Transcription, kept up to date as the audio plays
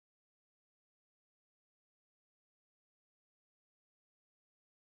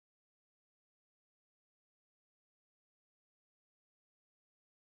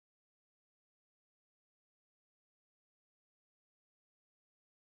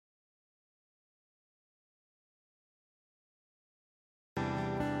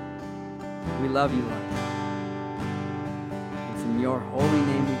We love you, Lord. It's in your holy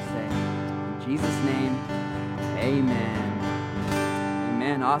name we say. In Jesus' name, amen.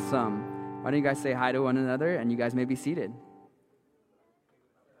 Amen. Awesome. Why don't you guys say hi to one another, and you guys may be seated.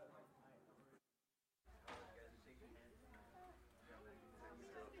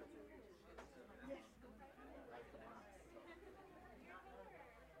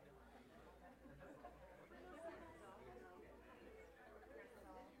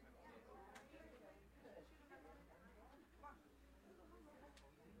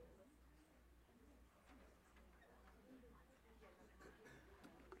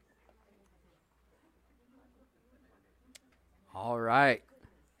 All right.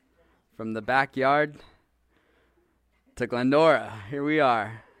 From the backyard to Glendora, here we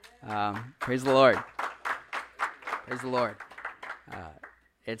are. Praise the Lord. Praise the Lord.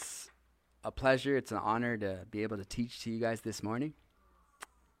 It's a pleasure, it's an honor to be able to teach to you guys this morning.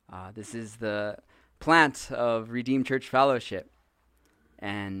 This is the plant of Redeemed Church Fellowship,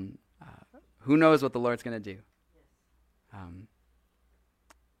 and who knows what the Lord's going to do.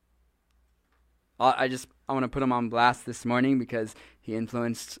 I want to put him on blast this morning because he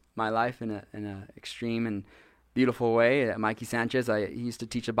influenced my life in a extreme and beautiful way. Mikey Sanchez, he used to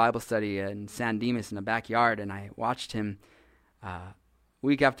teach a Bible study in San Dimas in the backyard, and I watched him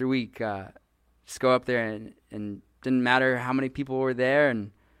week after week just go up there, and didn't matter how many people were there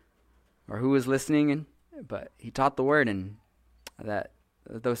or who was listening, but he taught the word, and that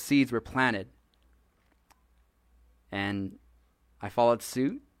those seeds were planted. And I followed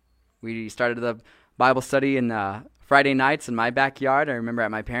suit. We started the Bible study in Friday nights in my backyard. I remember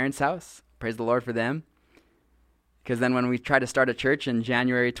at my parents' house. Praise the Lord for them. Because then when we tried to start a church in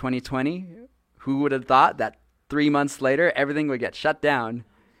January 2020, who would have thought that 3 months later everything would get shut down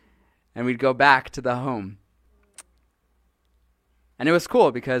and we'd go back to the home. And it was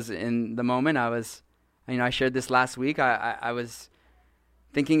cool because in the moment I shared this last week. I was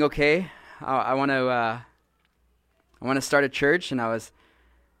thinking, okay, I want to start a church, and I was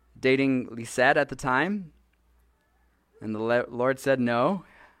dating Lisette at the time, and the Lord said no.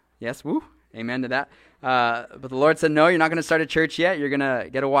 Yes, woo, amen to that. But the Lord said, no, you're not going to start a church yet. You're going to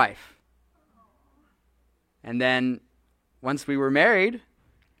get a wife. And then once we were married,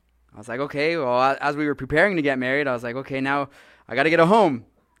 I was like, okay, well, as we were preparing to get married, I was like, okay, now I got to get a home.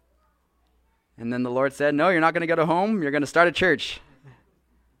 And then the Lord said, no, you're not going to get a home. You're going to start a church.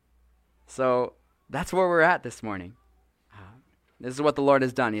 So that's where we're at this morning. This is what the Lord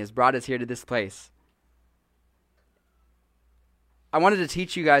has done. He has brought us here to this place. I wanted to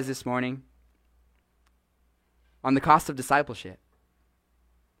teach you guys this morning on the cost of discipleship.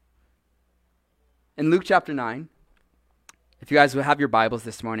 In Luke chapter 9, if you guys will have your Bibles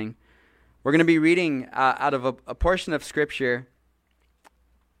this morning, we're going to be reading out of a portion of Scripture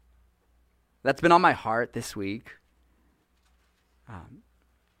that's been on my heart this week.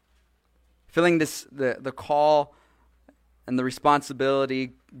 Feeling the call and the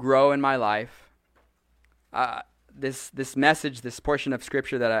responsibility grow in my life. This message, this portion of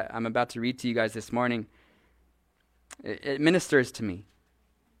Scripture that I'm about to read to you guys this morning, it ministers to me.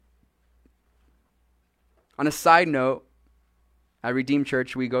 On a side note, at Redeemed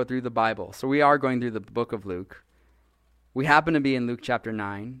Church, we go through the Bible. So we are going through the book of Luke. We happen to be in Luke chapter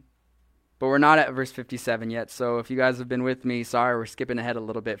 9, but we're not at verse 57 yet. So if you guys have been with me, sorry, we're skipping ahead a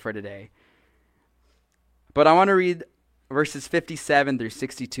little bit for today. But I want to read verses 57 through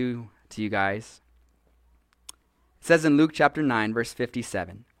 62 to you guys. It says in Luke chapter 9, verse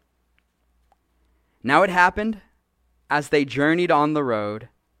 57. Now it happened, as they journeyed on the road,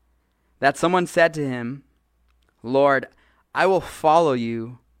 that someone said to him, Lord, I will follow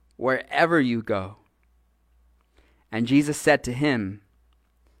you wherever you go. And Jesus said to him,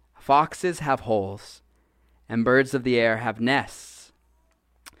 Foxes have holes, and birds of the air have nests,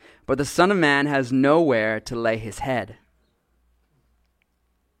 but the Son of Man has nowhere to lay his head.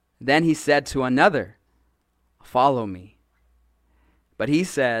 Then he said to another, Follow me. But he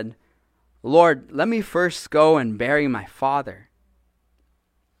said, Lord, let me first go and bury my father.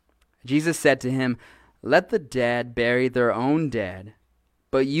 Jesus said to him, Let the dead bury their own dead,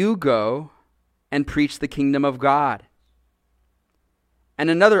 but you go and preach the kingdom of God.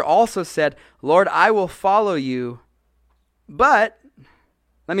 And another also said, Lord, I will follow you, but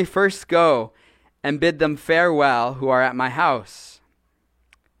let me first go and bid them farewell who are at my house.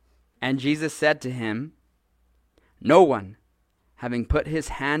 And Jesus said to him, No one, having put his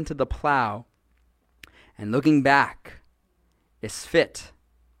hand to the plow and looking back, is fit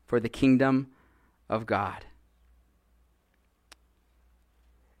for the kingdom of God.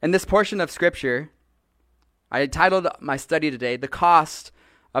 In this portion of Scripture, I titled my study today, The Cost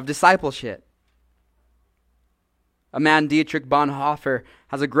of Discipleship. A man, Dietrich Bonhoeffer,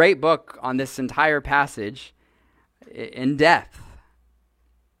 has a great book on this entire passage in depth,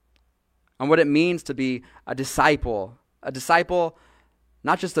 on what it means to be a disciple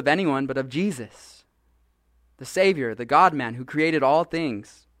not just of anyone, but of Jesus, the Savior, the God-man who created all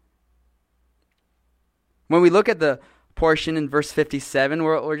things. When we look at the portion in verse 57,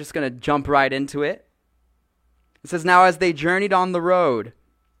 we're just going to jump right into it. It says, now as they journeyed on the road,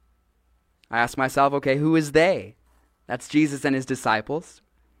 I asked myself, okay, who is they? That's Jesus and his disciples.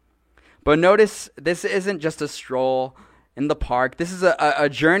 But notice this isn't just a stroll in the park. This is a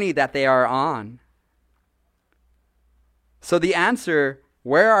journey that they are on. So the answer,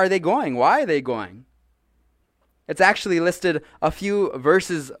 where are they going? Why are they going? It's actually listed a few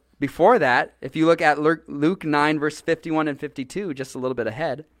verses before that. If you look at Luke 9, verse 51 and 52, just a little bit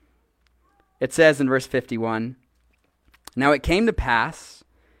ahead, it says in verse 51, now it came to pass,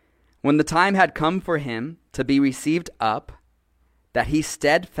 when the time had come for him to be received up, that he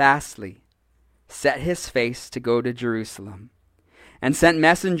steadfastly set his face to go to Jerusalem, and sent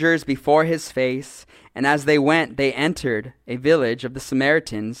messengers before his face, and as they went, they entered a village of the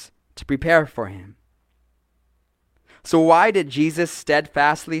Samaritans to prepare for him. So why did Jesus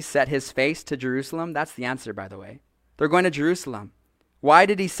steadfastly set his face to Jerusalem? That's the answer, by the way. They're going to Jerusalem. Why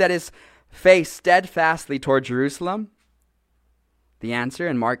did he set his face steadfastly toward Jerusalem? The answer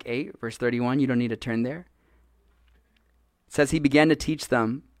in Mark 8, verse 31, you don't need to turn there. It says he began to teach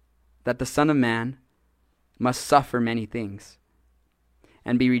them that the Son of Man must suffer many things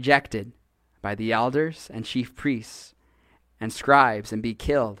and be rejected by the elders and chief priests and scribes and be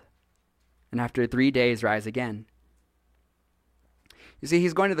killed, and after 3 days rise again. You see,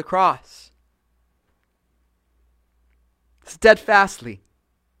 he's going to the cross steadfastly,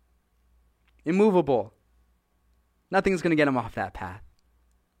 immovable. Nothing's going to get him off that path.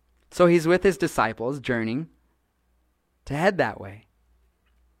 So he's with his disciples, journeying to head that way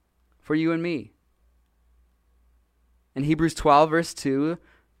for you and me. In Hebrews 12, verse 2,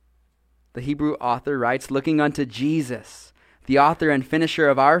 the Hebrew author writes, looking unto Jesus, the author and finisher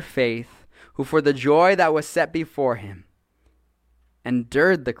of our faith, who for the joy that was set before him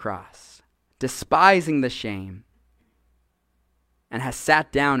endured the cross, despising the shame, and has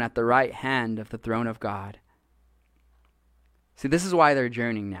sat down at the right hand of the throne of God. See, this is why they're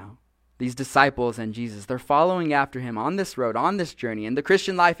journeying now. These disciples and Jesus, they're following after him on this road, on this journey. In the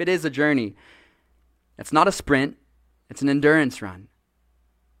Christian life, it is a journey. It's not a sprint. It's an endurance run.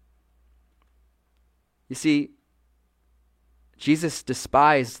 You see, Jesus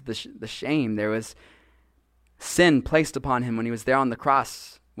despised the shame. There was sin placed upon him when he was there on the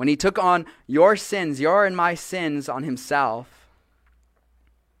cross. When he took on your sins, your and my sins on himself.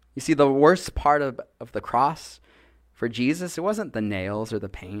 You see, the worst part of the cross for Jesus, it wasn't the nails or the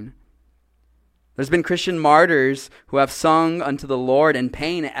pain. There's been Christian martyrs who have sung unto the Lord in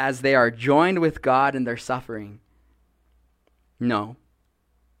pain as they are joined with God in their suffering. No.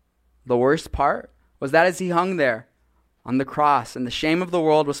 The worst part was that as he hung there on the cross and the shame of the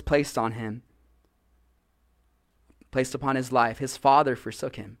world was placed on him, placed upon his life, his Father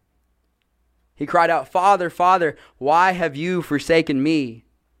forsook him. He cried out, Father, Father, why have you forsaken me?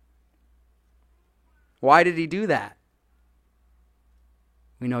 Why did he do that?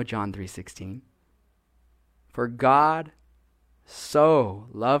 We know John 3:16. For God so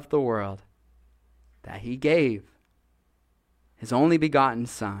loved the world that he gave his only begotten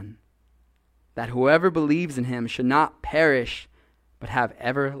Son, that whoever believes in him should not perish, but have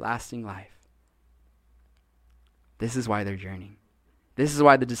everlasting life. This is why they're journeying. This is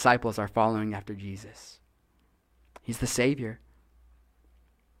why the disciples are following after Jesus. He's the Savior.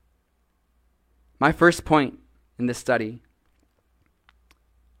 My first point in this study,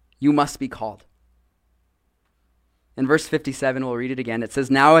 you must be called. In verse 57, we'll read it again. It says,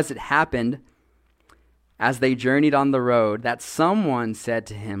 now as it happened, as they journeyed on the road, that someone said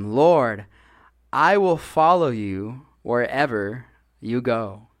to him, Lord, I will follow you wherever you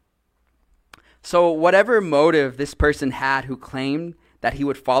go. So whatever motive this person had who claimed that he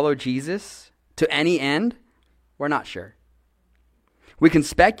would follow Jesus to any end, we're not sure. We can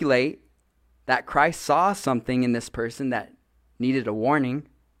speculate that Christ saw something in this person that needed a warning.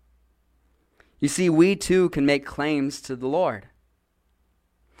 You see, we too can make claims to the Lord.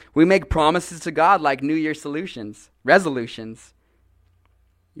 We make promises to God like New Year resolutions.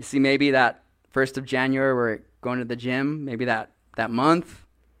 You see, maybe that 1st of January we're going to the gym, maybe that month,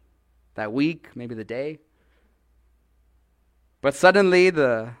 that week, maybe the day. But suddenly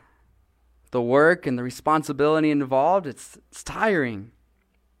the work and the responsibility involved, it's tiring.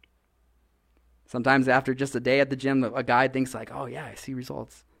 Sometimes after just a day at the gym, a guy thinks like, oh yeah, I see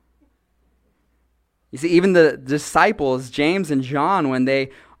results. You see, even the disciples, James and John, when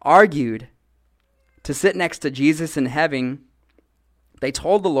they argued to sit next to Jesus in heaven, they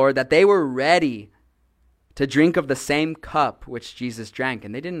told the Lord that they were ready to drink of the same cup which Jesus drank,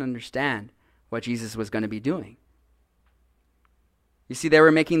 and they didn't understand what Jesus was going to be doing. You see, they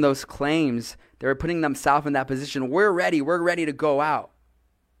were making those claims. They were putting themselves in that position. We're ready to go out.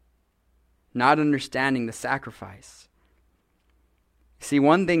 Not understanding the sacrifice. See,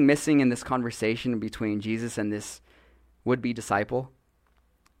 one thing missing in this conversation between Jesus and this would-be disciple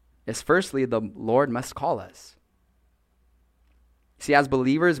is firstly, the Lord must call us. See, as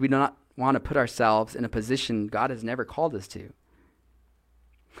believers, we do not want to put ourselves in a position God has never called us to.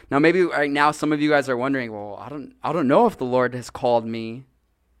 Now, maybe right now some of you guys are wondering, well, I don't know if the Lord has called me.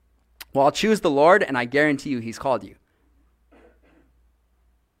 Well, I'll choose the Lord, and I guarantee you he's called you.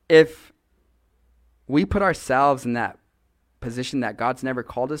 If we put ourselves in that position that God's never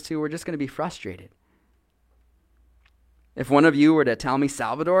called us to, we're just going to be frustrated. If one of you were to tell me,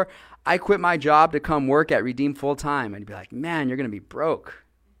 Salvador, I quit my job to come work at Redeem full time, I'd be like, man, you're going to be broke.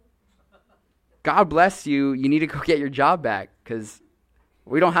 God bless you. You need to go get your job back because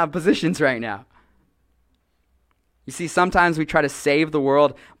we don't have positions right now. You see, sometimes we try to save the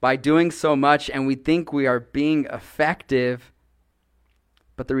world by doing so much and we think we are being effective,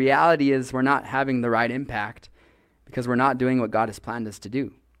 but the reality is we're not having the right impact because we're not doing what God has planned us to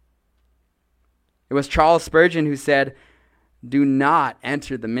do. It was Charles Spurgeon who said, do not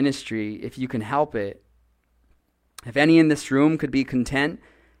enter the ministry if you can help it. If any in this room could be content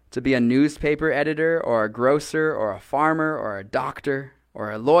to be a newspaper editor or a grocer or a farmer or a doctor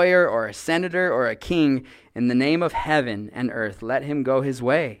or a lawyer or a senator or a king, in the name of heaven and earth, let him go his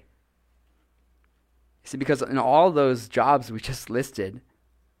way. See, because in all those jobs we just listed,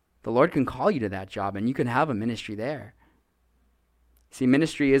 the Lord can call you to that job and you can have a ministry there. See,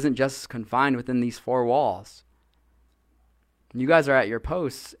 ministry isn't just confined within these four walls. You guys are at your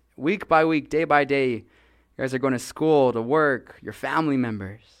posts week by week, day by day. You guys are going to school, to work, your family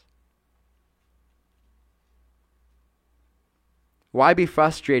members. Why be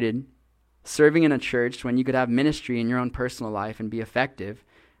frustrated serving in a church when you could have ministry in your own personal life and be effective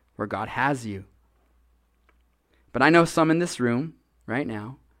where God has you? But I know some in this room right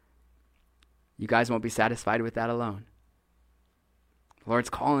now, you guys won't be satisfied with that alone. The Lord's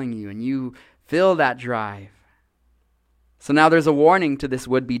calling you and you feel that drive. So now there's a warning to this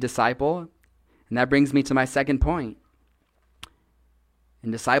would-be disciple, and that brings me to my second point.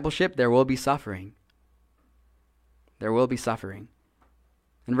 In discipleship, there will be suffering. There will be suffering.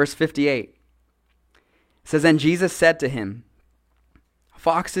 In verse 58, it says, and Jesus said to him,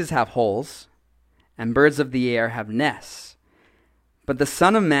 foxes have holes, and birds of the air have nests, but the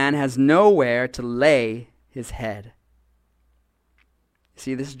Son of Man has nowhere to lay his head.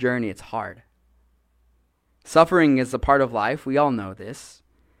 See, this journey, it's hard. Suffering is a part of life. We all know this.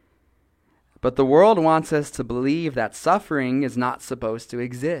 But the world wants us to believe that suffering is not supposed to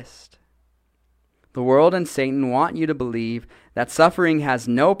exist. The world and Satan want you to believe that suffering has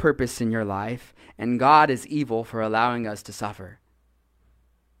no purpose in your life and God is evil for allowing us to suffer.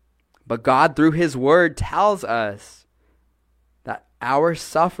 But God, through his word, tells us that our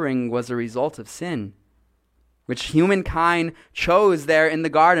suffering was a result of sin, which humankind chose there in the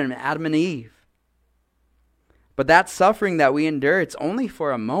garden, Adam and Eve. But that suffering that we endure, it's only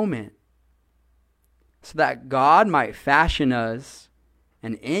for a moment, so that God might fashion us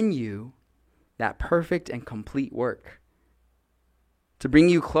and in you that perfect and complete work to bring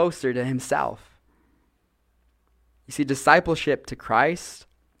you closer to himself. You see, discipleship to Christ,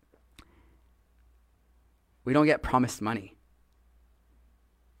 we don't get promised money,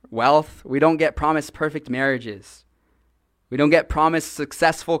 wealth. We don't get promised perfect marriages. We don't get promised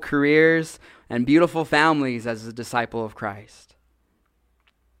successful careers and beautiful families as a disciple of Christ.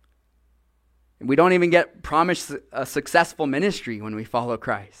 We don't even get promised a successful ministry when we follow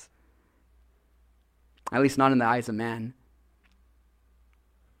Christ. At least not in the eyes of man.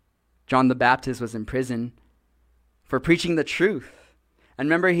 John the Baptist was in prison for preaching the truth. And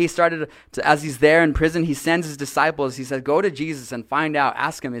remember, he started to, as he's there in prison, he sends his disciples. He said, go to Jesus and find out,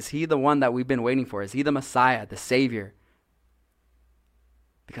 ask him, is he the one that we've been waiting for? Is he the Messiah, the Savior?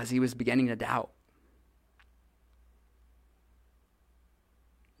 Because he was beginning to doubt.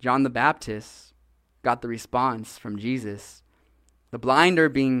 John the Baptist got the response from Jesus. The blind are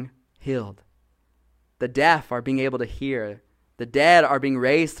being healed. The deaf are being able to hear. The dead are being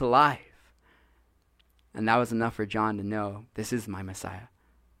raised to life. And that was enough for John to know, this is my Messiah.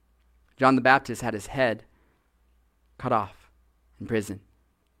 John the Baptist had his head cut off in prison.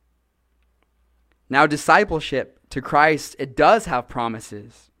 Now, discipleship to Christ, it does have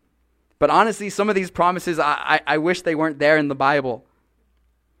promises. But honestly, some of these promises, I wish they weren't there in the Bible.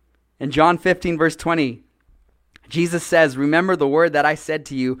 In John 15, verse 20, Jesus says, "Remember the word that I said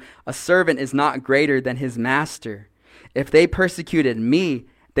to you, a servant is not greater than his master. If they persecuted me,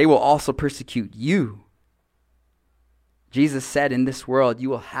 they will also persecute you." Jesus said, "In this world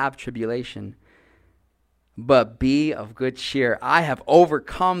you will have tribulation, but be of good cheer. I have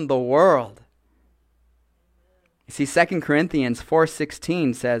overcome the world." You see, 2 Corinthians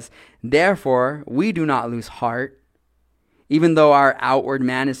 4:16 says, "Therefore we do not lose heart. Even though our outward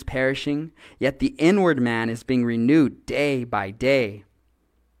man is perishing, yet the inward man is being renewed day by day.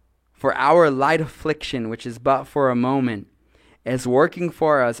 For our light affliction, which is but for a moment, is working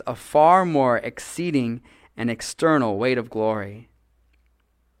for us a far more exceeding and external weight of glory."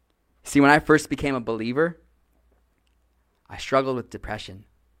 See, when I first became a believer, I struggled with depression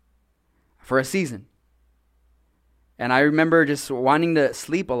for a season. And I remember just wanting to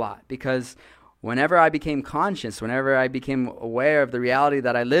sleep a lot because whenever I became conscious, whenever I became aware of the reality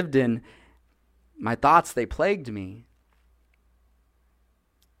that I lived in, my thoughts, they plagued me.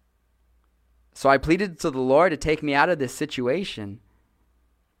 So I pleaded to the Lord to take me out of this situation.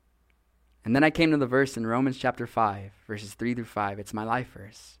 And then I came to the verse in Romans chapter 5, verses 3 through 5. It's my life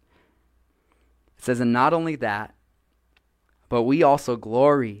verse. It says, "And not only that, but we also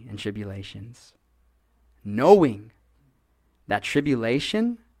glory in tribulations, knowing that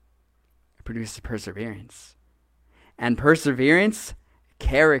tribulation produces perseverance, and perseverance,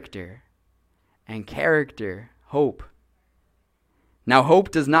 character, and character, hope. Now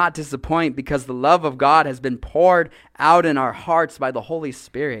hope does not disappoint because the love of God has been poured out in our hearts by the Holy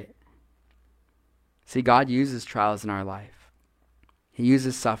Spirit." See, God uses trials in our life. He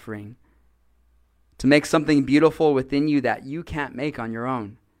uses suffering to make something beautiful within you that you can't make on your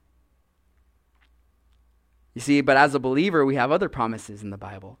own. You see, but as a believer, we have other promises in the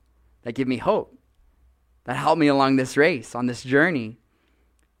Bible that give me hope, that help me along this race, on this journey.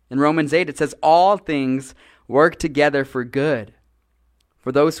 In Romans 8, it says, "All things work together for good,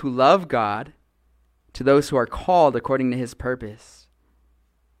 for those who love God, to those who are called according to his purpose."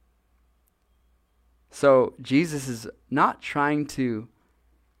 So Jesus is not trying to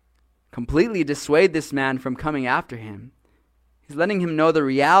completely dissuade this man from coming after him. He's letting him know the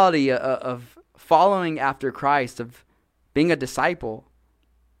reality of following after Christ, of being a disciple.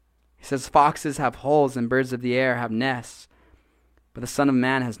 He says, "Foxes have holes and birds of the air have nests, but the Son of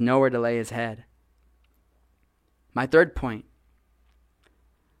Man has nowhere to lay his head." My third point,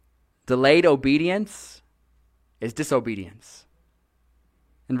 delayed obedience is disobedience.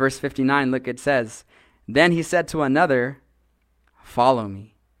 In verse 59, look, it says, "Then he said to another, 'Follow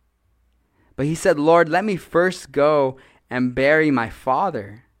me.' But he said, 'Lord, let me first go and bury my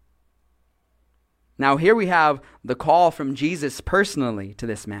father.'" Now here we have the call from Jesus personally to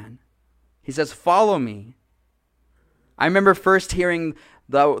this man. He says, "Follow me." I remember first hearing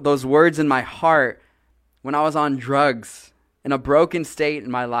those words in my heart when I was on drugs, in a broken state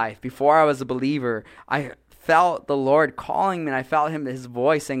in my life. Before I was a believer, I felt the Lord calling me, and I felt his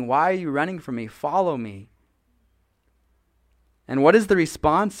voice saying, "Why are you running from me? Follow me." And what is the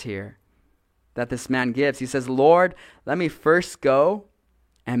response here that this man gives? He says, "Lord, let me first go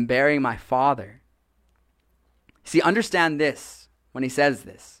and bury my father." See, understand this when he says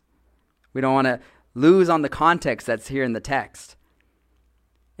this. We don't want to lose on the context that's here in the text.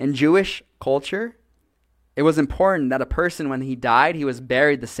 In Jewish culture, it was important that a person, when he died, he was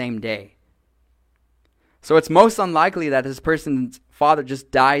buried the same day. So it's most unlikely that this person's father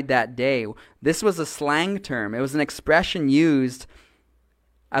just died that day. This was a slang term. It was an expression used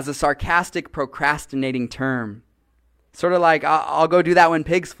as a sarcastic, procrastinating term. Sort of like, I'll go do that when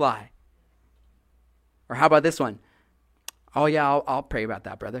pigs fly. Or how about this one? "Oh yeah, I'll pray about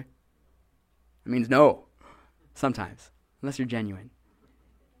that, brother." It means no, sometimes, unless you're genuine.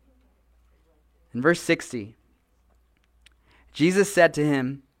 In verse 60, Jesus said to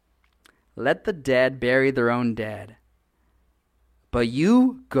him, "Let the dead bury their own dead, but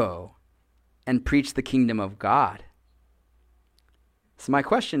you go and preach the kingdom of God." So my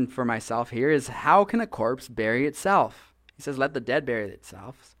question for myself here is, how can a corpse bury itself? He says, "Let the dead bury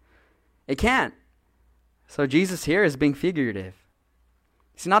itself." It can't. So Jesus here is being figurative.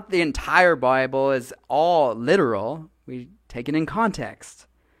 It's not the entire Bible is all literal. We take it in context.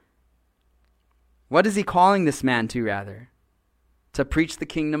 What is he calling this man to, rather? To preach the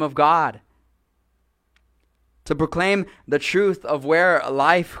kingdom of God. To proclaim the truth of where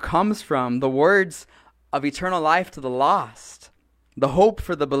life comes from, the words of eternal life to the lost, the hope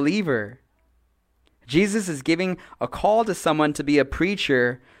for the believer. Jesus is giving a call to someone to be a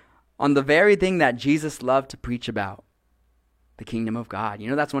preacher on the very thing that Jesus loved to preach about, the kingdom of God. You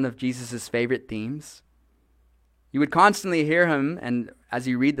know, that's one of Jesus' favorite themes. You would constantly hear him, and as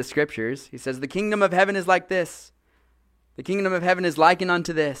you read the scriptures, he says, the kingdom of heaven is like this. The kingdom of heaven is likened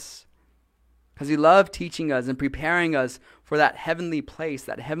unto this. Because he loved teaching us and preparing us for that heavenly place,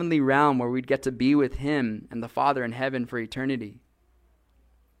 that heavenly realm where we'd get to be with him and the Father in heaven for eternity.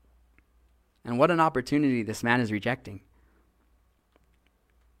 And what an opportunity this man is rejecting.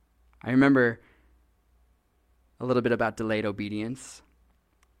 I remember a little bit about delayed obedience.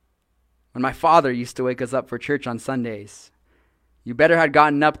 When my father used to wake us up for church on Sundays, you better had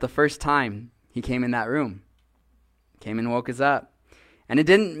gotten up the first time he came in that room. Came and woke us up. And it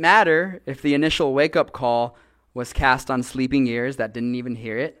didn't matter if the initial wake-up call was cast on sleeping ears that didn't even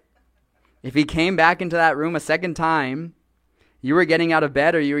hear it. If he came back into that room a second time, you were getting out of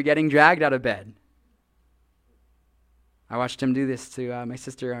bed or you were getting dragged out of bed. I watched him do this to my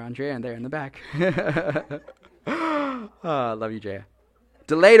sister Andrea and there in the back. Oh, I love you, Jaya.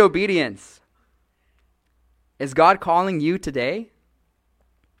 Delayed obedience. Is God calling you today?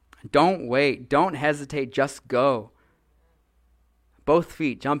 Don't wait. Don't hesitate. Just go. Both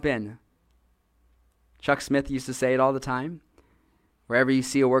feet, jump in. Chuck Smith used to say it all the time. Wherever you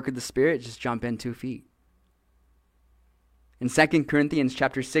see a work of the Spirit, just jump in 2 feet. In 2 Corinthians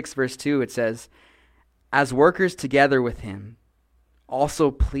chapter 6, verse 2, it says, as workers together with him, also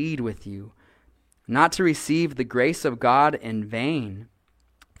plead with you, not to receive the grace of God in vain.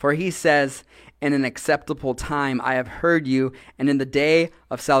 For he says, in an acceptable time I have heard you, and in the day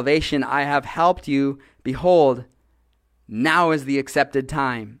of salvation I have helped you. Behold, now is the accepted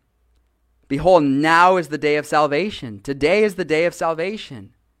time. Behold, now is the day of salvation. Today is the day of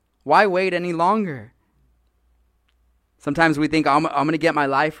salvation. Why wait any longer? Sometimes we think, I'm going to get my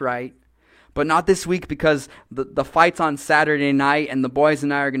life right, but not this week because the fight's on Saturday night and the boys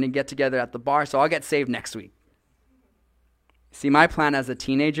and I are going to get together at the bar, so I'll get saved next week. See, my plan as a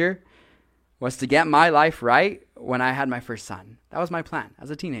teenager was to get my life right when I had my first son. That was my plan as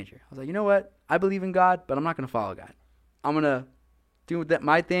a teenager. I was like, you know what? I believe in God, but I'm not going to follow God. I'm going to do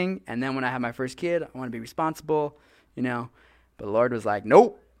my thing, and then when I have my first kid, I want to be responsible, you know. But the Lord was like,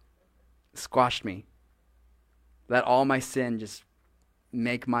 nope. Squashed me. Let all my sin just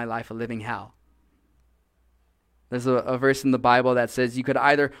make my life a living hell. There's a verse in the Bible that says you could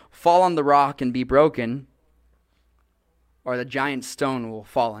either fall on the rock and be broken, or the giant stone will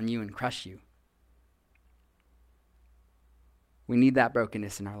fall on you and crush you. We need that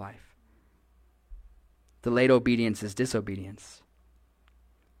brokenness in our life. Delayed obedience is disobedience.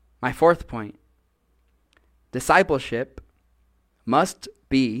 My fourth point, discipleship must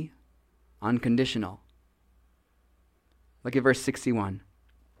be unconditional. Look at verse 61.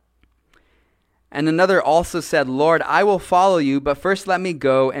 And another also said, Lord, I will follow you, but first let me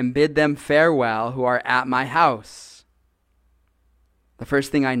go and bid them farewell who are at my house. The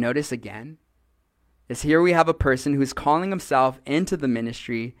first thing I notice again is here we have a person who's calling himself into the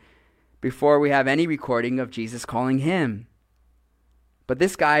ministry before we have any recording of Jesus calling him. But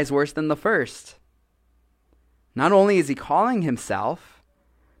this guy is worse than the first. Not only is he calling himself,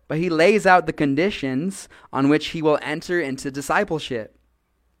 but he lays out the conditions on which he will enter into discipleship.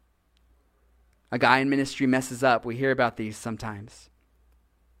 A guy in ministry messes up. We hear about these sometimes.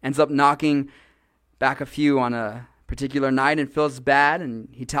 Ends up knocking back a few on a particular night and feels bad, and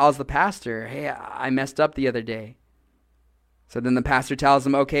he tells the pastor, hey, I messed up the other day. So then the pastor tells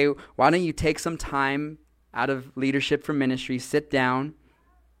him, okay, why don't you take some time out of leadership for ministry, sit down,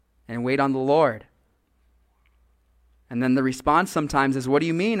 and wait on the Lord. And then the response sometimes is, what do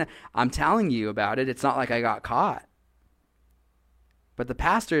you mean? I'm telling you about it. It's not like I got caught. But the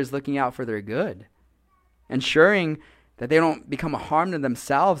pastor is looking out for their good, ensuring that they don't become a harm to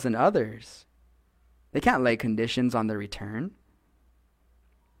themselves and others. They can't lay conditions on their return.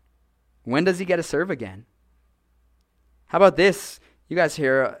 When does he get to serve again? How about this? You guys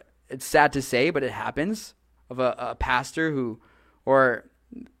hear, it's sad to say, but it happens, of a pastor who, or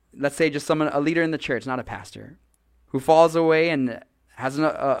let's say just someone, a leader in the church, not a pastor, who falls away and has an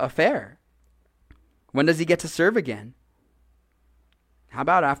affair. When does he get to serve again? How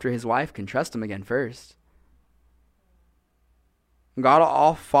about after his wife can trust him again first? God will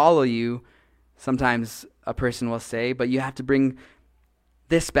all follow you, sometimes a person will say, but you have to bring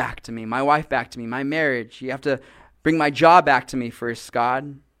this back to me, my wife back to me, my marriage. You have to bring my job back to me first,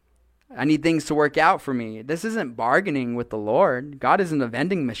 God. I need things to work out for me. This isn't bargaining with the Lord. God isn't a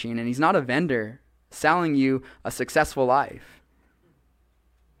vending machine, and he's not a vendor selling you a successful life.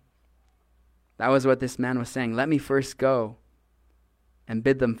 That was what this man was saying. Let me first go and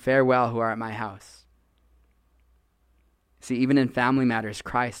bid them farewell who are at my house. See, even in family matters,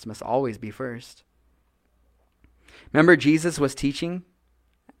 Christ must always be first. Remember, Jesus was teaching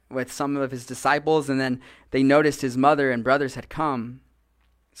with some of his disciples, and then they noticed his mother and brothers had come.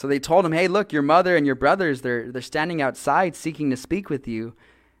 So they told him, hey, look, your mother and your brothers, they're standing outside seeking to speak with you.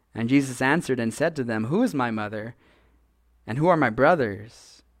 And Jesus answered and said to them, who is my mother and who are my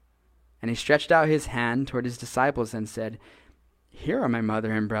brothers? And he stretched out his hand toward his disciples and said, here are my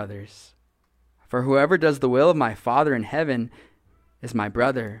mother and brothers. For whoever does the will of my Father in heaven is my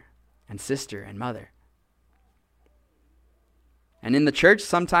brother and sister and mother. And in the church,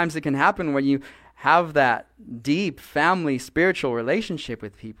 sometimes it can happen when you have that deep family spiritual relationship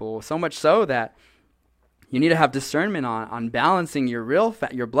with people, so much so that you need to have discernment on balancing your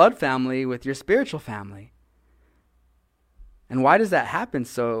your blood family with your spiritual family. And why does that happen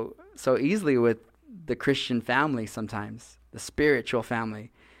so easily with the Christian family sometimes, the spiritual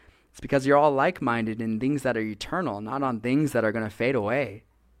family? It's because you're all like-minded in things that are eternal, not on things that are going to fade away.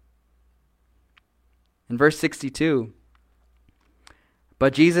 In verse 62,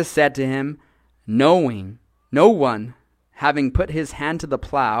 but Jesus said to him, no one, having put his hand to the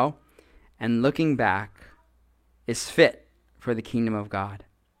plow and looking back, is fit for the kingdom of God.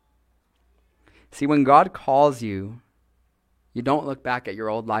 See, when God calls you, you don't look back at your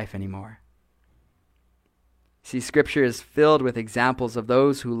old life anymore. See, Scripture is filled with examples of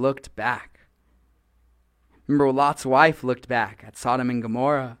those who looked back. Remember, Lot's wife looked back at Sodom and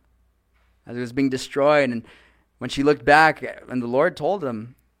Gomorrah as it was being destroyed, and when she looked back and the Lord told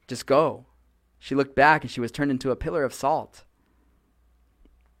them, just go, she looked back and she was turned into a pillar of salt.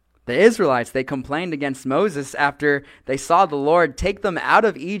 The Israelites, they complained against Moses after they saw the Lord take them out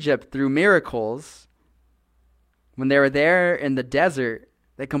of Egypt through miracles. When they were there in the desert,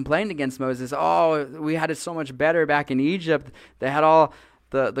 they complained against Moses. Oh, we had it so much better back in Egypt. They had all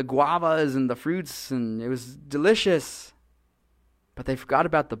the guavas and the fruits, and it was delicious. But they forgot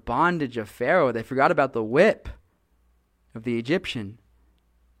about the bondage of Pharaoh. They forgot about the whip of the Egyptian.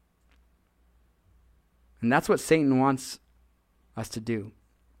 And that's what Satan wants us to do.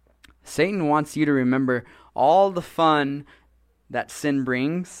 Satan wants you to remember all the fun that sin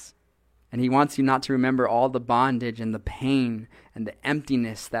brings, and he wants you not to remember all the bondage and the pain and the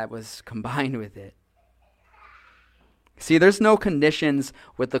emptiness that was combined with it. See, there's no conditions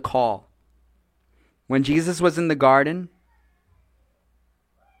with the call. When Jesus was in the garden,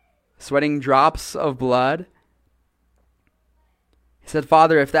 sweating drops of blood, he said,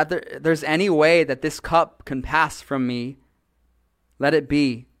 Father, if there's any way that this cup can pass from me, let it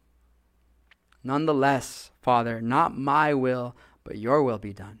be. Nonetheless, Father, not my will, but your will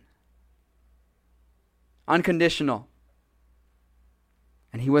be done. Unconditional.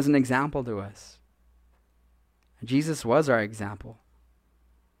 And he was an example to us. Jesus was our example.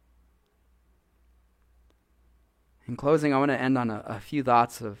 In closing, I want to end on a few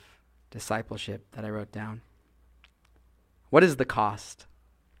thoughts of discipleship that I wrote down. What is the cost?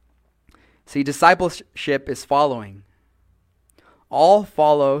 See, discipleship is following. All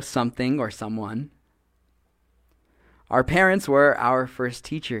follow something or someone. Our parents were our first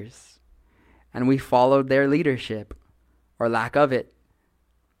teachers, and we followed their leadership or lack of it.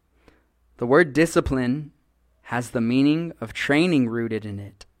 The word discipline has the meaning of training rooted in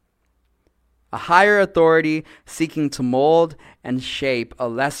it. A higher authority seeking to mold and shape a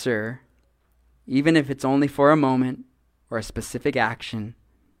lesser, even if it's only for a moment or a specific action.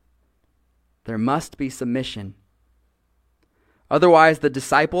 There must be submission. Otherwise, the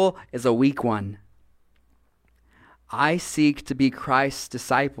disciple is a weak one. I seek to be Christ's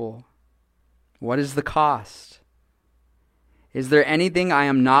disciple. What is the cost? Is there anything I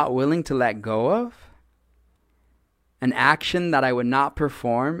am not willing to let go of? An action that I would not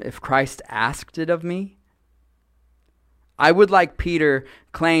perform if Christ asked it of me? I would, like Peter,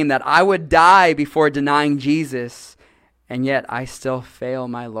 claim that I would die before denying Jesus, and yet I still fail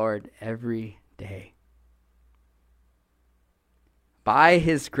my Lord every day. By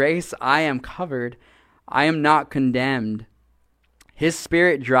his grace I am covered. I am not condemned. His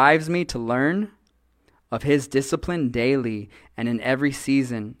Spirit drives me to learn of his discipline daily and in every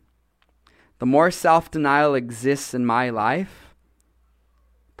season. The more self-denial exists in my life,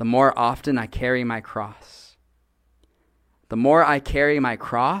 the more often I carry my cross. The more I carry my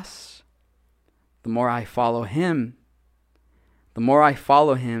cross, the more I follow him. The more I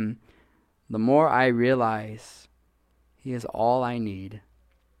follow him, the more I realize he is all I need.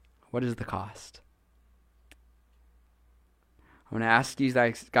 What is the cost? I want to ask you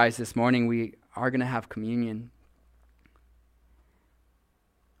guys this morning, we are going to have communion.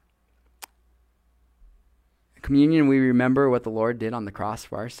 Communion, we remember what the Lord did on the cross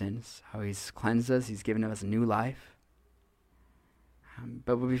for our sins, how he's cleansed us, he's given us a new life.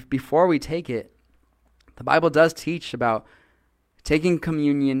 But before we take it, The Bible does teach about taking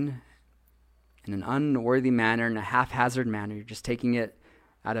communion in an unworthy manner, in a haphazard manner. You're just taking it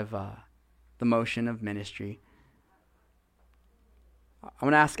out of the motion of ministry. I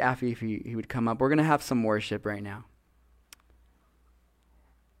want to ask Afi if he would come up. We're going to have some worship right now.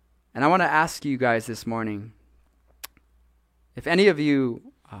 And I want to ask you guys this morning, if any of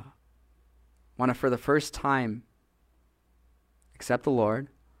you want to, for the first time, accept the Lord,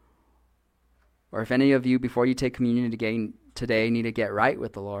 or if any of you, before you take communion today, need to get right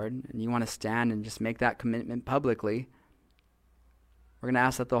with the Lord, and you want to stand and just make that commitment publicly, we're going to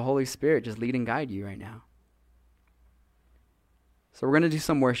ask that the Holy Spirit just lead and guide you right now. So we're going to do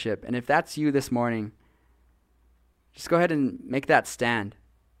some worship. And if that's you this morning, just go ahead and make that stand.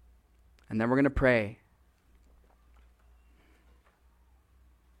 And then we're going to pray.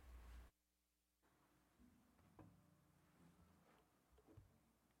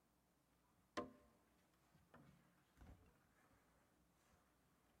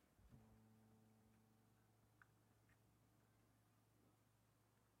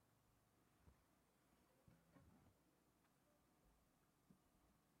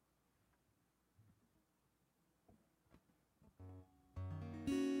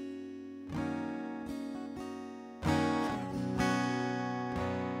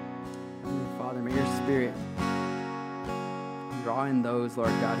 Father, may your Spirit draw in those, Lord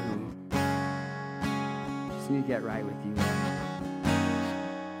God, who just need to get right with you.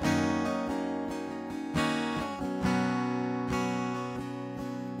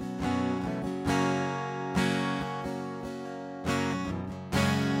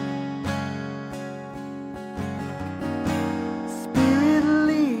 Spirit,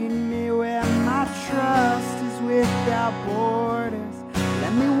 lead me where my trust is without borders.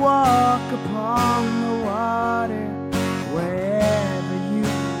 Let me walk upon the water wherever you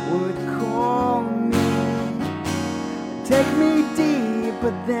would call me. Take me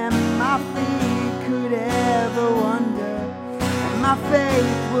deeper than my feet could ever wander, and my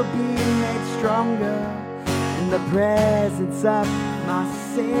faith will be made stronger in the presence of my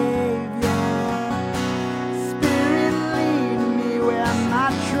Savior. Spirit, lead me where my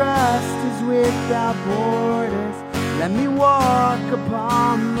trust is without borders. Let me walk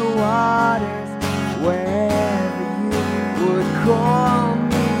upon the waters wherever you would call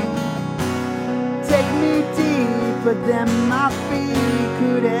me. Take me deeper than my feet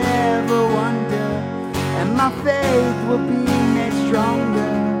could ever wander, and my faith will be made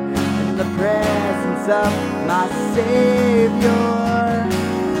stronger in the presence of my Savior.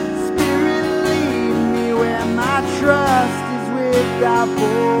 Spirit, lead me where my trust is without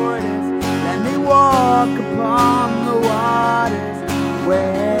borders. Let me walk upon the waters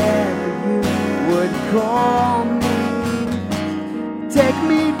wherever you would call me. Take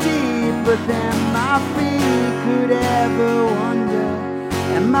me deeper than my feet could ever wander,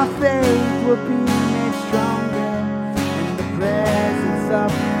 and my faith will be made stronger in the presence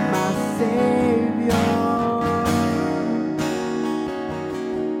of my Savior.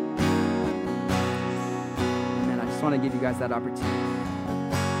 Amen. I just want to give you guys that opportunity.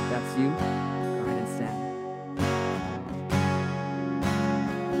 If that's you,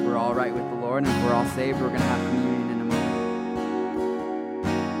 we're all right with the Lord, and if we're all saved, we're going to have communion in a moment.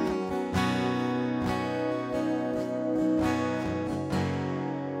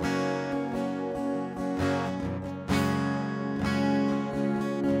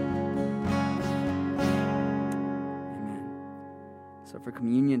 Amen. So for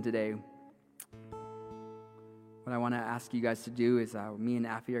communion today, what I want to ask you guys to do is me and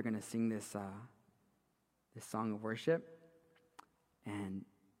Afi are going to sing this song of worship. And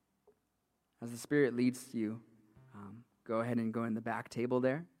as the Spirit leads you, go ahead and go in the back table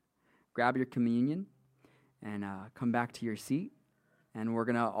there, grab your communion, and come back to your seat. And we're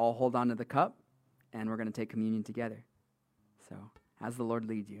going to all hold on to the cup, and we're going to take communion together. So, as the Lord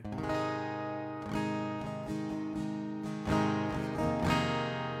leads you.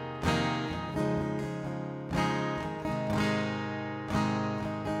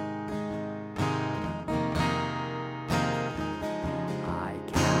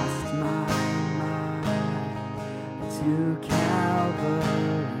 To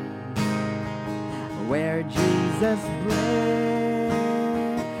Calvary, where Jesus bled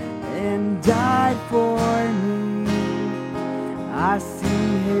and died for me. I see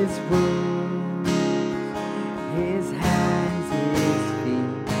his wounds, his hands, his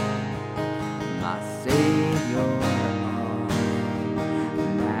feet, my Savior on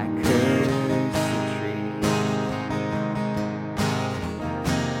that cursed tree.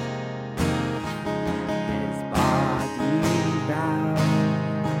 His body bound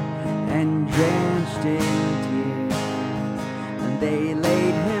and drenched in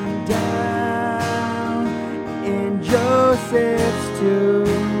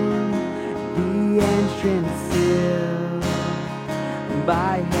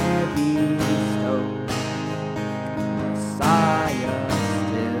by heavy stone, Messiah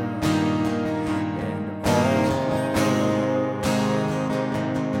still and all.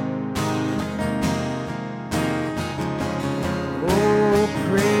 Oh,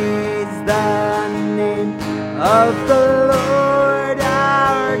 praise the name of the Lord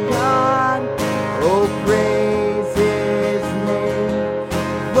our God. Oh, praise His name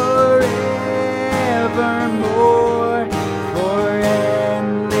forevermore. For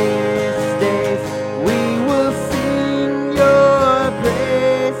endless days we will sing your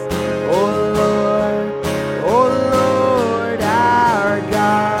praise. Oh Lord our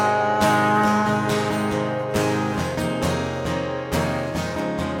God.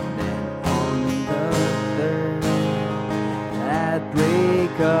 Then on the third, at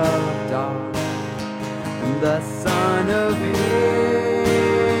break of dawn, the Son of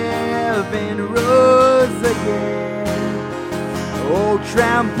Heaven rose again. Oh,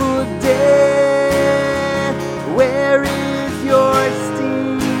 trampled death, where is your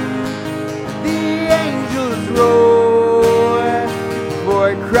sting? The angels roar for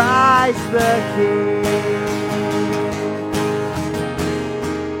Christ the King.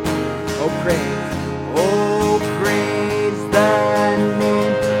 Oh, praise the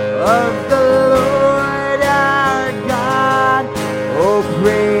name of the Lord our God. Oh,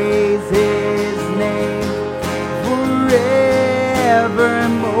 praise His name forevermore.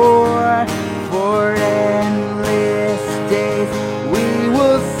 For endless days we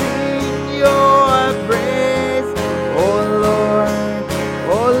will sing your praise. Oh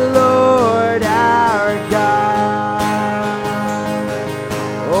Lord our God.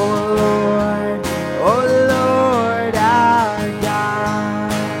 Oh Lord our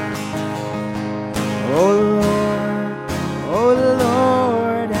God. Oh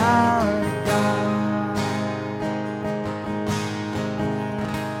Lord our God.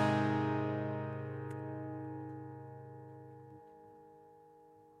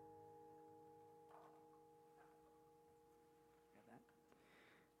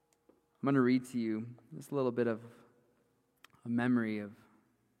 I'm going to read to you just a little bit of a memory of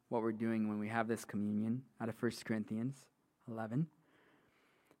what we're doing when we have this communion out of 1 Corinthians 11.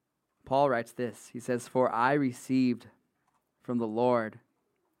 Paul writes this. He says, "For I received from the Lord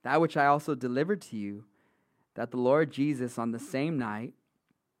that which I also delivered to you, that the Lord Jesus on the same night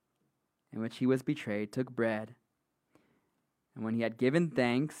in which he was betrayed took bread. And when he had given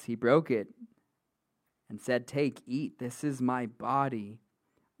thanks, he broke it and said, 'Take, eat, this is my body,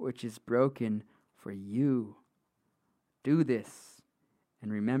 which is broken for you. Do this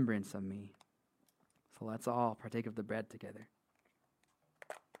in remembrance of me.'" So let's all partake of the bread together.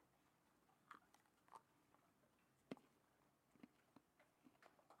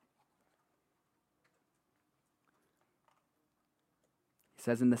 He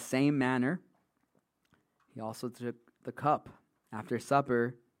says, in the same manner, he also took the cup after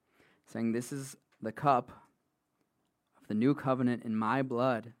supper, saying, "This is the cup of the new covenant in my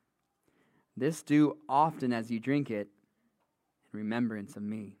blood. This do often as you drink it in remembrance of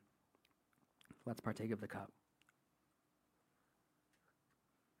me." Let's partake of the cup.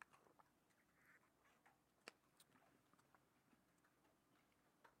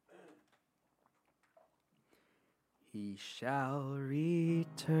 He shall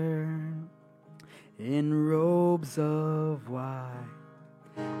return in robes of white,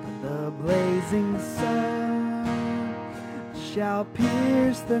 the blazing sun shall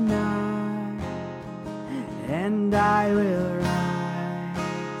pierce the night, and I will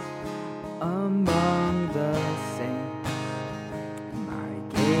rise among the saints, my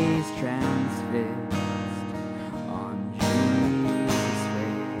gaze transfixed on Jesus'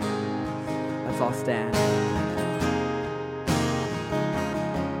 face. Let's all stand.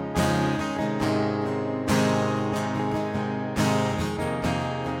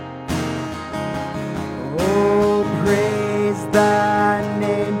 The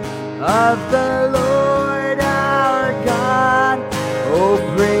name of the Lord our God. Oh,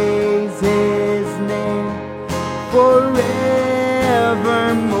 praise His name forevermore.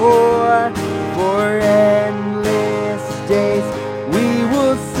 For endless days we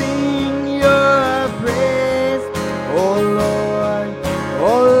will sing your praise. Oh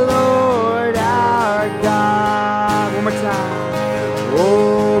Lord our God. One more time.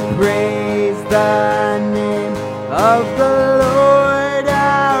 Oh, praise the name of the Lord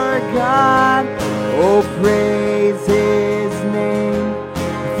our God. Oh, praise His name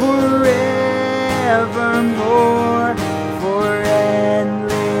forevermore. For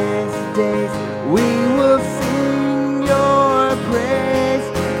endless days we will sing your praise.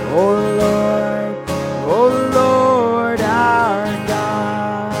 Oh Lord our God.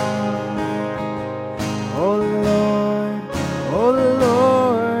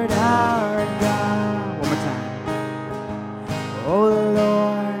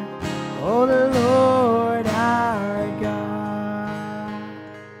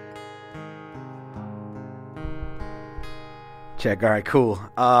 Check. All right, cool.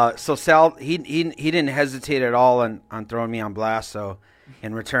 So Sal, he didn't hesitate at all on throwing me on blast. So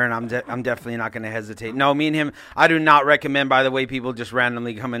in return, I'm definitely not going to hesitate. No, me and him, I do not recommend, by the way, people just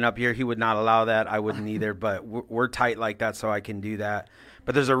randomly coming up here. He would not allow that. I wouldn't either. But we're tight like that, so I can do that.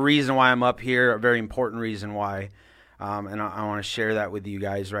 But there's a reason why I'm up here, a very important reason why. And I want to share that with you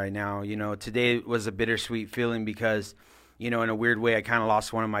guys right now. You know, today was a bittersweet feeling because, you know, in a weird way, I kind of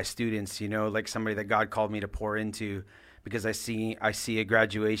lost one of my students, you know, like somebody that God called me to pour into, because I see a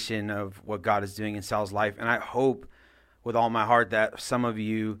graduation of what God is doing in Sal's life. And I hope with all my heart that some of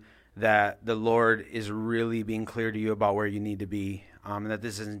you, that the Lord is really being clear to you about where you need to be. And that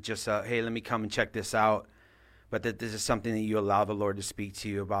this isn't just a, hey, let me come and check this out. But that this is something that you allow the Lord to speak to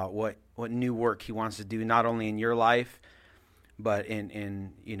you about what new work he wants to do, not only in your life, but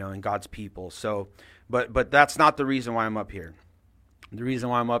in God's people. So, but that's not the reason why I'm up here. The reason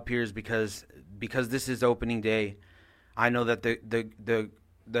why I'm up here is because this is opening day. I know that the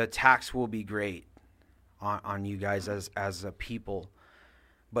attacks will be great on you guys as a people,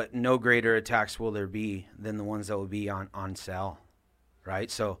 but no greater attacks will there be than the ones that will be on Sal,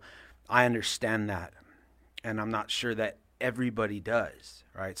 right? So I understand that, and I'm not sure that everybody does,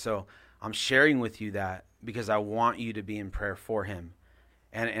 right? So I'm sharing with you that because I want you to be in prayer for him,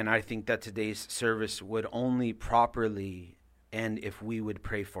 and I think that today's service would only properly end if we would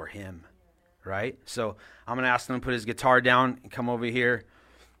pray for him. Right? So I'm going to ask him to put his guitar down and come over here.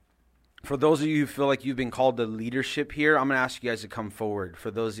 For those of you who feel like you've been called to leadership here, I'm going to ask you guys to come forward.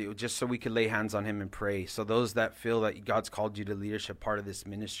 For those of you, just so we could lay hands on him and pray. So those that feel that God's called you to leadership, part of this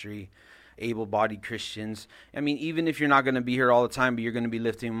ministry, able-bodied Christians. I mean, even if you're not going to be here all the time, but you're going to be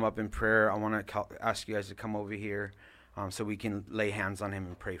lifting him up in prayer, I want to ask you guys to come over here so we can lay hands on him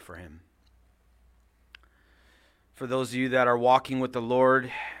and pray for him. For those of you that are walking with the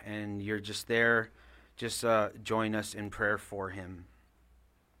Lord and you're just there, just join us in prayer for him.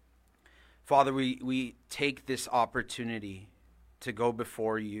 Father, we take this opportunity to go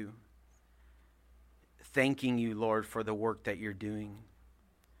before you, thanking you, Lord, for the work that you're doing.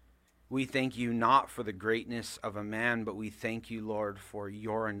 We thank you not for the greatness of a man, but we thank you, Lord, for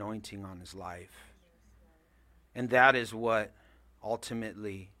your anointing on his life. And that is what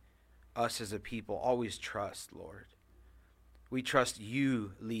ultimately us as a people always trust, Lord. We trust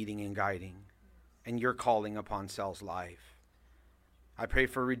you leading and guiding and your calling upon Sal's life. I pray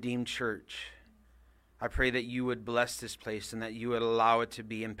for Redeemed Church. I pray that you would bless this place and that you would allow it to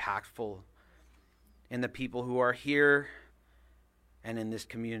be impactful in the people who are here and in this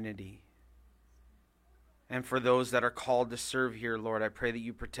community. And for those that are called to serve here, Lord, I pray that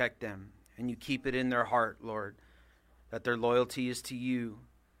you protect them and you keep it in their heart, Lord, that their loyalty is to you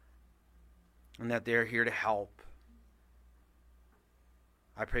and that they're here to help.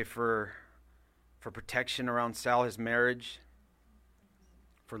 I pray for protection around Sal, his marriage,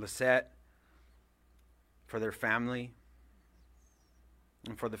 for Lisette, for their family,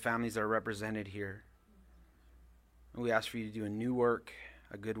 and for the families that are represented here. And we ask for you to do a new work,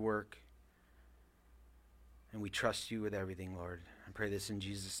 a good work, and we trust you with everything, Lord. I pray this in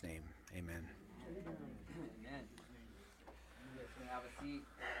Jesus' name. Amen. Amen. You guys can have a seat.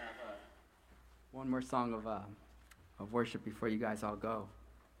 One more song of worship before you guys all go.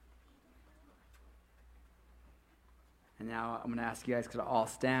 And now I'm going to ask you guys to all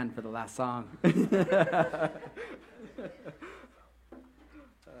stand for the last song.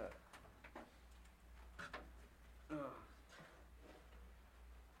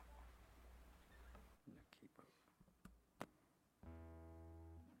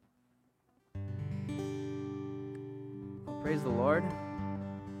 Praise the Lord.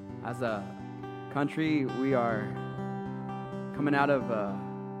 As a country, we are coming out of a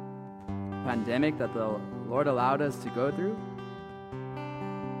pandemic that the Lord allowed us to go through.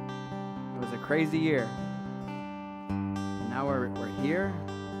 It was a crazy year. And now we're here,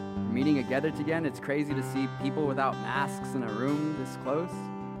 we're meeting together again. It's crazy to see people without masks in a room this close.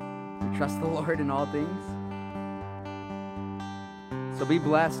 We trust the Lord in all things. So be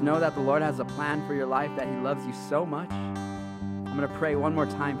blessed. Know that the Lord has a plan for your life, that he loves you so much. I'm going to pray one more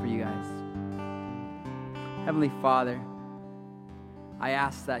time for you guys. Heavenly Father, I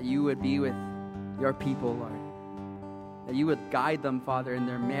ask that you would be with your people, Lord. That you would guide them, Father, in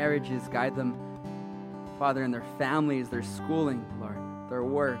their marriages, guide them, Father, in their families, their schooling, Lord, their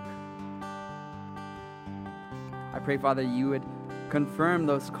work. I pray, Father, you would confirm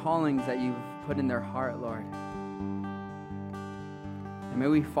those callings that you've put in their heart, Lord. And may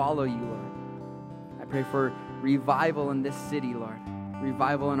we follow you, Lord. I pray for revival in this city, Lord.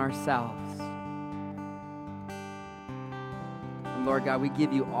 Revival in ourselves. And Lord God, we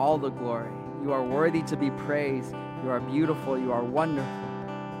give you all the glory. You are worthy to be praised. You are beautiful. You are wonderful.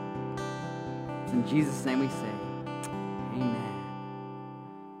 It's in Jesus' name we say, amen.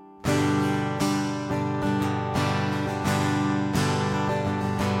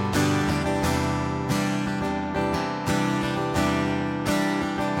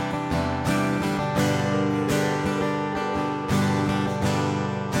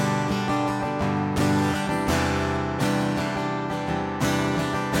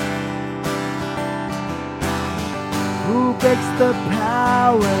 Who breaks the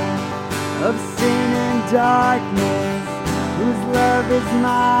power of sin and darkness, whose love is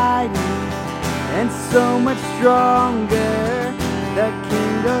mighty and so much stronger, the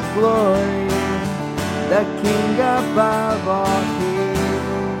King of glory, the King above all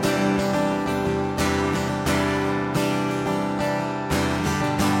kings.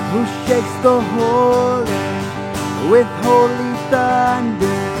 Who shakes the whole earth with holy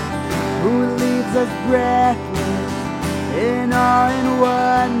thunder, who leaves us breathless in awe and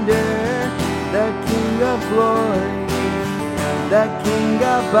wonder, the King of glory, the King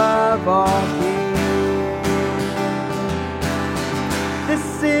above all kings. This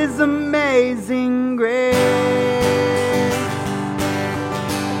is amazing grace.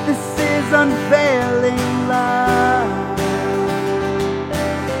 This is unfailing love,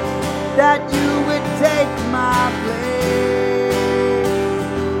 that you would take my place,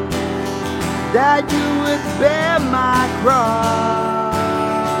 that you would bear my cross,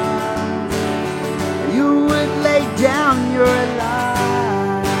 you would lay down your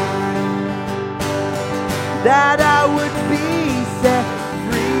life, that I would be set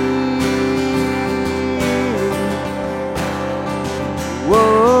free.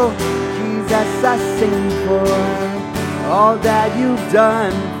 Whoa, Jesus, I sing for all that you've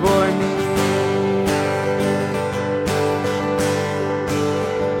done for me.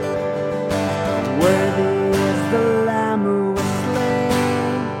 Worthy is the Lamb who was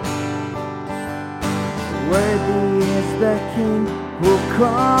slain. Worthy is the King who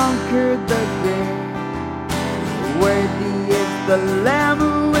conquered the grave. Worthy is the Lamb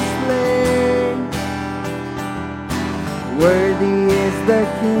who was slain. Worthy is the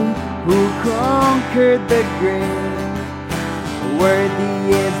King who conquered the grave. Worthy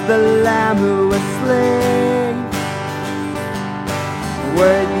is the Lamb who was slain.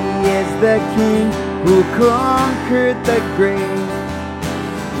 Worthy is the King who conquered the grave.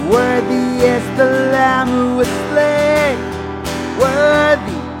 Worthy is the Lamb who was slain.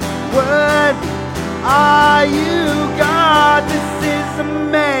 Worthy, worthy are you, God. This is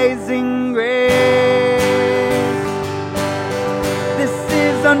amazing grace. This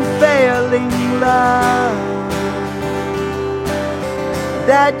is unfailing love,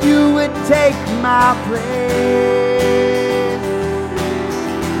 that you would take my place,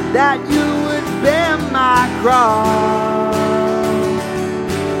 that you would bear my cross,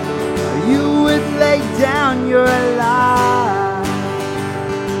 you would lay down your life,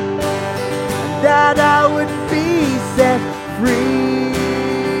 that I would be set free.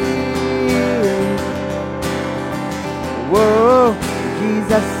 Whoa,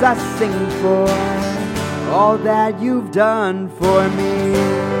 Jesus, I sing for all that you've done for me.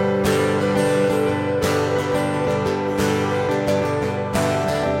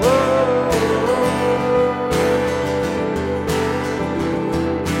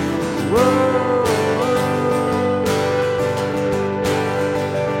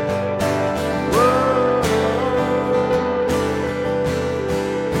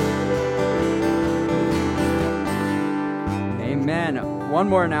 One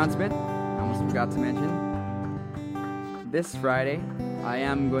more announcement I almost forgot to mention. This Friday, I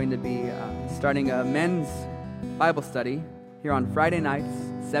am going to be starting a men's Bible study here on Friday nights,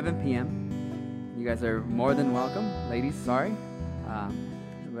 7 p.m. You guys are more than welcome. Ladies, sorry.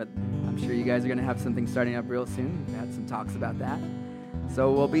 But I'm sure you guys are going to have something starting up real soon. We've had some talks about that.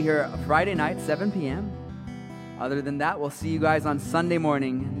 So we'll be here Friday night, 7 p.m. Other than that, we'll see you guys on Sunday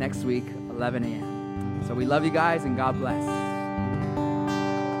morning next week, 11 a.m. So we love you guys, and God bless.